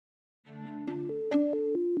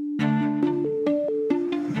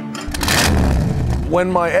When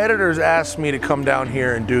my editors asked me to come down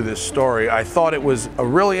here and do this story, I thought it was a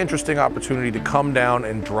really interesting opportunity to come down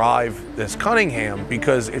and drive this Cunningham,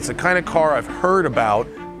 because it's a kind of car I've heard about,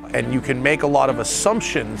 and you can make a lot of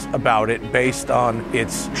assumptions about it based on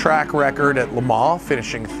its track record at Le Mans,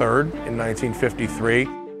 finishing third in 1953.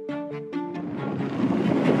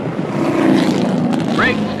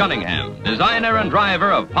 Briggs Cunningham, designer and driver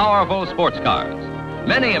of powerful sports cars.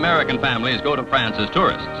 Many American families go to France as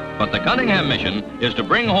tourists, but the Cunningham mission is to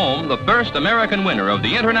bring home the first American winner of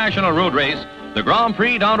the international road race, the Grand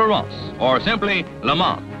Prix d'Endurance, or simply Le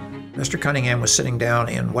Mans. Mr. Cunningham was sitting down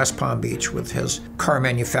in West Palm Beach with his car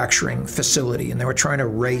manufacturing facility, and they were trying to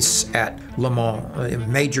race at Le Mans, a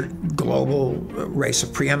major global race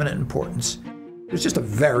of preeminent importance. It was just a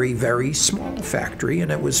very, very small factory,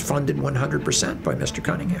 and it was funded 100% by Mr.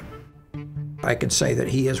 Cunningham. I can say that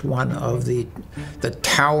he is one of the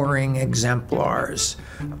towering exemplars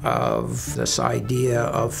of this idea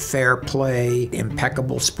of fair play,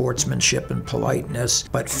 impeccable sportsmanship and politeness,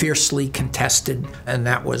 but fiercely contested, and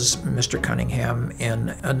that was Mr. Cunningham in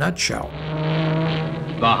a nutshell.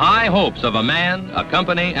 The high hopes of a man, a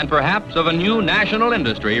company, and perhaps of a new national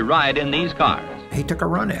industry ride in these cars. He took a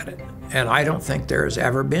run at it, and I don't think there's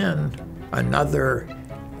ever been another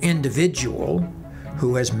individual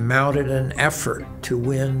who has mounted an effort to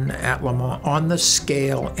win at Le Mans on the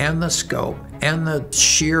scale and the scope and the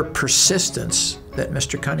sheer persistence that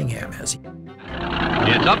Mr. Cunningham has.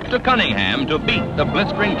 It's up to Cunningham to beat the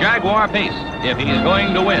blistering Jaguar pace if he is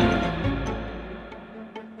going to win.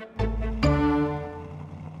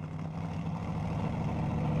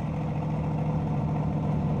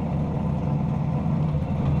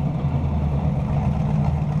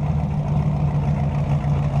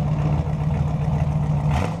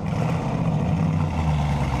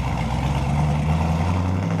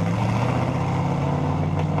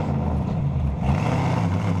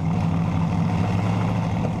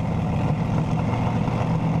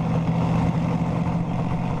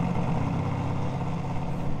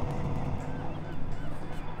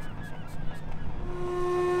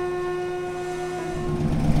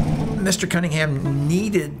 Mr. Cunningham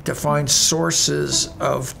needed to find sources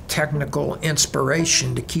of technical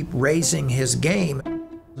inspiration to keep raising his game.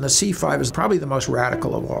 The C-5 is probably the most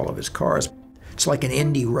radical of all of his cars. It's like an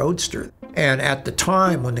Indy roadster. And at the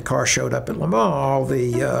time when the car showed up at Le Mans, all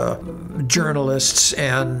the journalists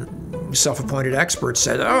and self-appointed experts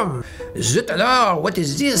said, "Oh, zut alors, what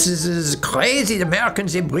is this? This is crazy. The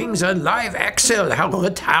Americans, they bring a live axle. How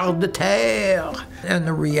retardataire." And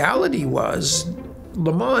the reality was,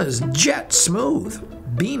 Le Mans is jet smooth.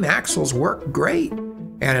 Beam axles work great.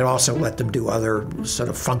 And it also let them do other sort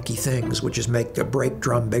of funky things, which is make the brake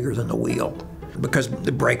drum bigger than the wheel, because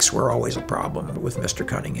the brakes were always a problem with Mr.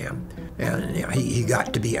 Cunningham. And you know, he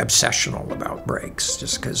got to be obsessional about brakes,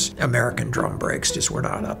 just because American drum brakes just were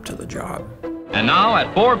not up to the job. And now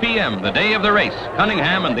at 4 p.m., the day of the race,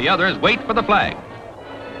 Cunningham and the others wait for the flag.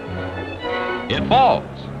 It falls.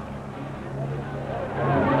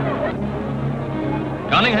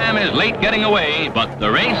 Cunningham is late getting away, but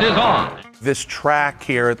the race is on. This track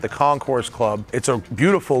here at the Concourse Club, it's a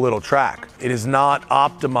beautiful little track. It is not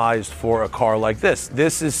optimized for a car like this.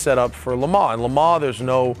 This is set up for Le Mans. In Le Mans, there's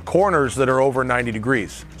no corners that are over 90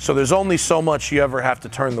 degrees. So there's only so much you ever have to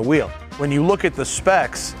turn the wheel. When you look at the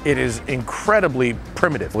specs, it is incredibly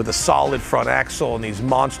primitive, with a solid front axle and these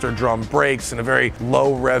monster drum brakes and a very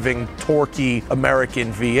low revving, torquey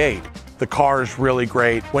American V8. The car is really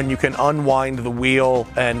great. When you can unwind the wheel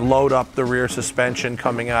and load up the rear suspension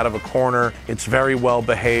coming out of a corner, it's very well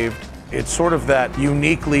behaved. It's sort of that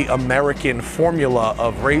uniquely American formula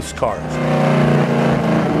of race cars.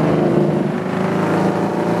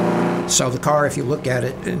 So the car, if you look at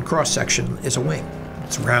it in cross-section, is a wing.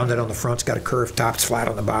 It's rounded on the front, it's got a curved top, it's flat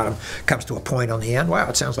on the bottom, comes to a point on the end. Wow,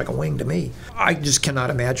 it sounds like a wing to me. I just cannot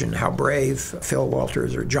imagine how brave Phil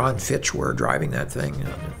Walters or John Fitch were driving that thing. You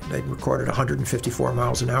know, they recorded 154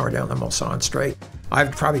 miles an hour down the Mulsanne Straight.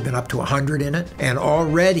 I've probably been up to 100 in it, and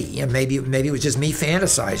already, and maybe it was just me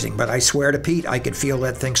fantasizing, but I swear to Pete, I could feel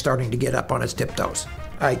that thing starting to get up on its tiptoes.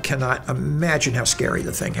 I cannot imagine how scary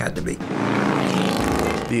the thing had to be.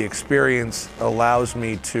 The experience allows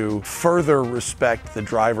me to further respect the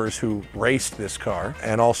drivers who raced this car,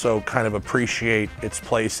 and also kind of appreciate its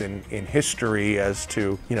place in history as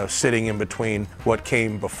to, you know, sitting in between what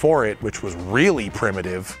came before it, which was really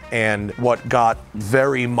primitive, and what got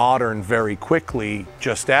very modern very quickly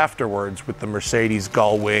just afterwards with the Mercedes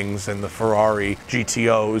Gull Wings and the Ferrari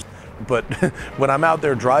GTOs. But when I'm out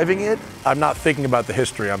there driving it, I'm not thinking about the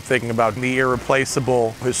history. I'm thinking about the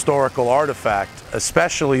irreplaceable historical artifact,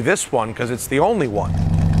 especially this one, because it's the only one.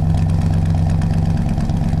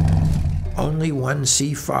 Only one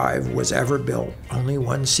C5 was ever built. Only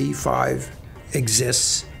one C5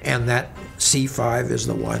 exists, and that C5 is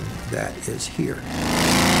the one that is here.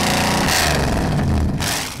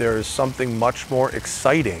 There is something much more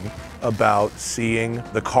exciting about seeing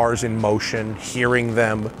the cars in motion, hearing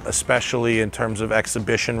them, especially in terms of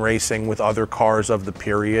exhibition racing with other cars of the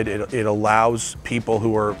period. It allows people who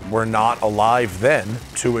were not alive then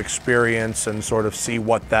to experience and sort of see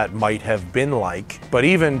what that might have been like. But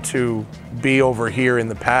even to be over here in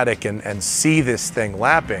the paddock and see this thing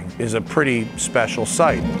lapping is a pretty special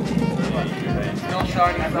sight.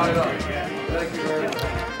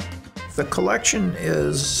 The collection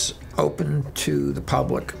is open to the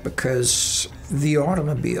public because the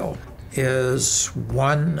automobile is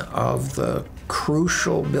one of the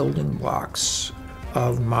crucial building blocks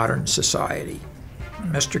of modern society.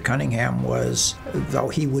 Mr. Cunningham was, though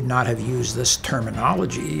he would not have used this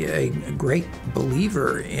terminology, a great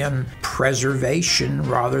believer in preservation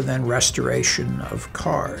rather than restoration of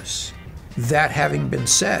cars. That having been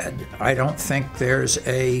said, I don't think there's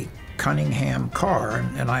a Cunningham car,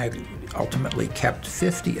 and I ultimately kept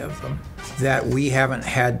 50 of them, that we haven't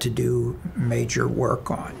had to do major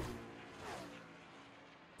work on.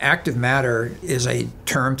 Active matter is a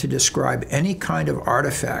term to describe any kind of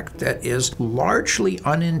artifact that is largely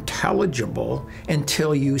unintelligible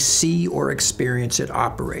until you see or experience it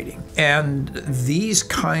operating. And these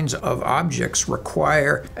kinds of objects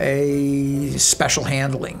require a special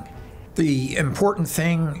handling. The important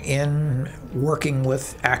thing in working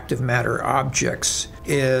with active matter objects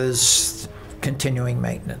is continuing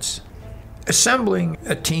maintenance. Assembling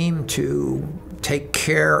a team to take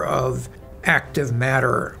care of active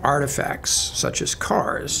matter artifacts, such as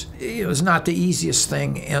cars, is not the easiest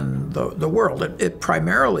thing in the world. It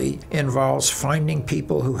primarily involves finding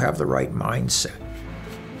people who have the right mindset.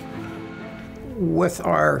 With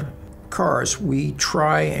our cars, we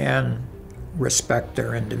try and respect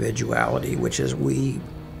their individuality, which is we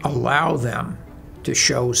allow them to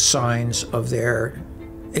show signs of their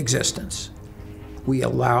existence. We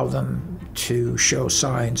allow them to show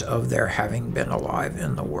signs of their having been alive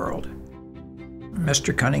in the world.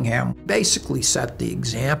 Mr. Cunningham basically set the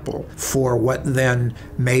example for what then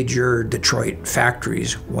major Detroit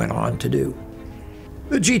factories went on to do.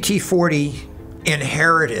 The GT40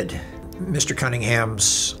 inherited Mr.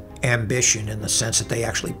 Cunningham's ambition in the sense that they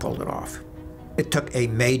actually pulled it off. It took a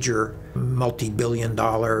major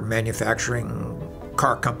multi-billion-dollar manufacturing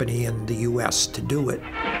car company in the U.S. to do it.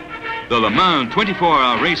 The Le Mans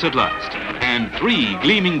 24-hour race at last, and 3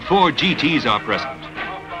 gleaming Ford GTs are present.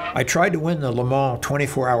 I tried to win the Le Mans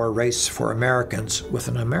 24-hour race for Americans with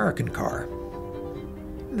an American car.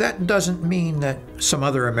 That doesn't mean that some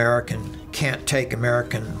other American can't take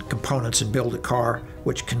American components and build a car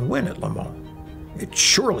which can win at Le Mans. It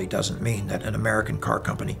surely doesn't mean that an American car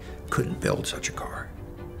company couldn't build such a car.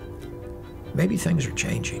 Maybe things are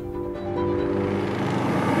changing.